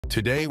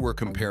Today, we're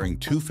comparing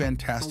two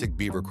fantastic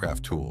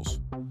beavercraft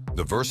tools,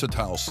 the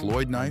versatile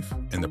Sloyd knife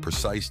and the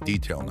precise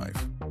detail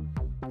knife.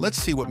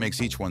 Let's see what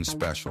makes each one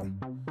special.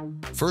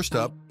 First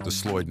up, the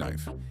Sloyd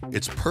knife.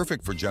 It's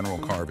perfect for general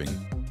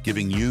carving,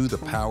 giving you the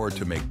power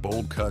to make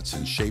bold cuts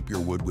and shape your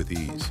wood with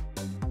ease.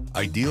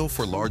 Ideal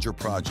for larger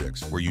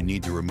projects where you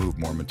need to remove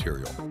more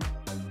material.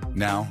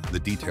 Now, the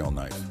detail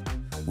knife.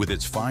 With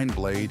its fine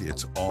blade,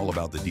 it's all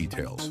about the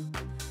details.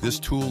 This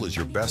tool is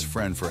your best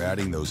friend for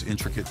adding those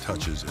intricate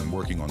touches and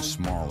working on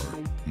smaller,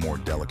 more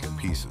delicate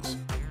pieces.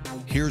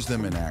 Here's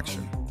them in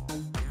action.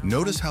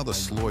 Notice how the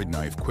Sloyd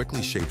knife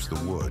quickly shapes the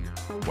wood,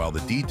 while the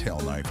detail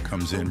knife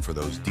comes in for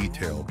those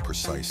detailed,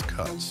 precise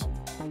cuts.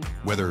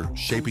 Whether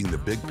shaping the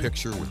big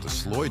picture with the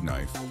Sloyd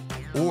knife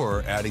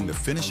or adding the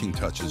finishing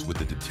touches with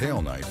the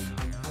detail knife,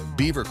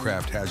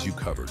 Beavercraft has you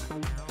covered.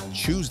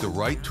 Choose the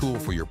right tool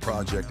for your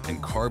project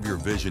and carve your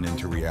vision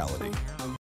into reality.